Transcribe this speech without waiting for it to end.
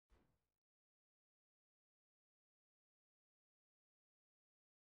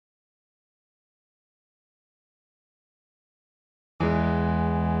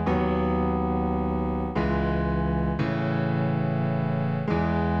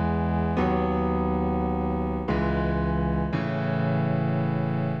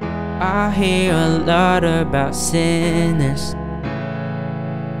I hear a lot about sinners.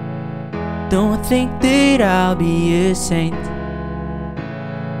 Don't think that I'll be a saint,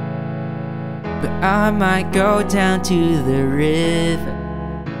 but I might go down to the river.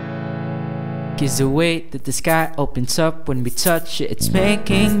 'Cause the way that the sky opens up when we touch it, it's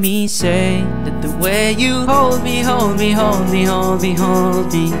making me say that the way you hold me, hold me, hold me, hold me, hold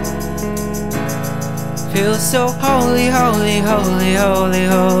me, feels so holy, holy, holy, holy,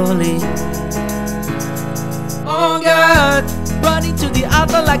 holy. Oh God, running to the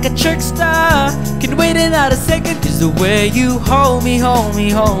altar like a church star. Can wait another second, 'cause the way you hold me, hold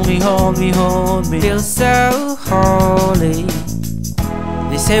me, hold me, hold me, hold me, feels so holy.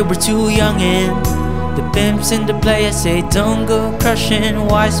 They say we're too young and the pimps and the players say don't go crushing.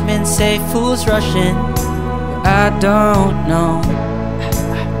 Wise men say fools rushing, but I don't know.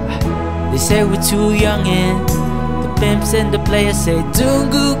 They say we're too young and the pimps and the players say don't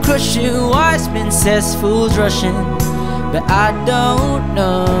go crushing. Wise men says fools rushing, but I don't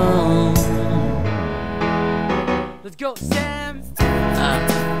know. Let's go, Sam.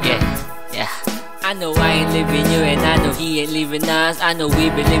 Yeah. I know I ain't living you and I know he ain't leaving us. I know we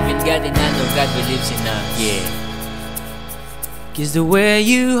believe in God and I know God believes in us. Yeah. 'Cause the way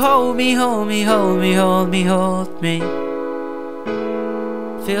you hold me, hold me, hold me, hold me, hold me,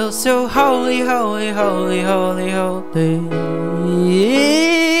 feels so holy, holy, holy, holy, holy.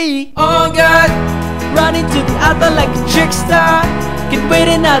 Oh God, running to the altar like a trickster. Can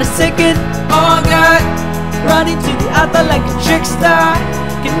wait another second. Oh God, running to the altar like a trickster.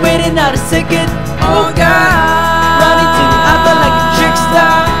 Can wait another second. Oh God, running to the altar like a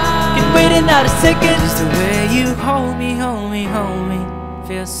trickster. Can wait another second. Just the way you hold me, hold me, hold me,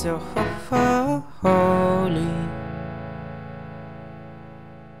 feels so holy.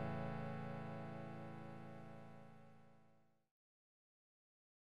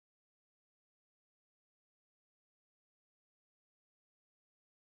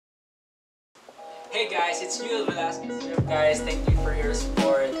 Hey guys, it's Nuwell Velasquez here. Guys, thank you for your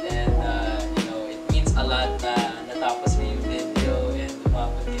support and you know, it means a lot na natapos mo yung video and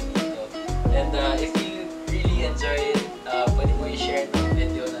umabot ka dito. And if you really enjoy it, pwede mo i-share itong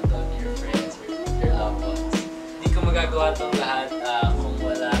video na to to your friends or your loved ones. Hindi ko magagawa itong lahat kung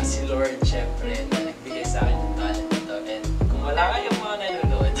wala si Lord, syempre, na nagbigay sa akin ng talent ito. And kung wala kayong mga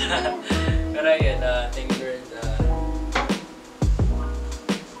nanonood, pero yun, thank you Lord.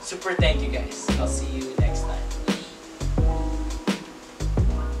 Super thank you guys. I'll see you next time.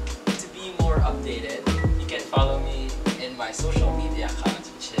 To be more updated, you can follow me in my social media.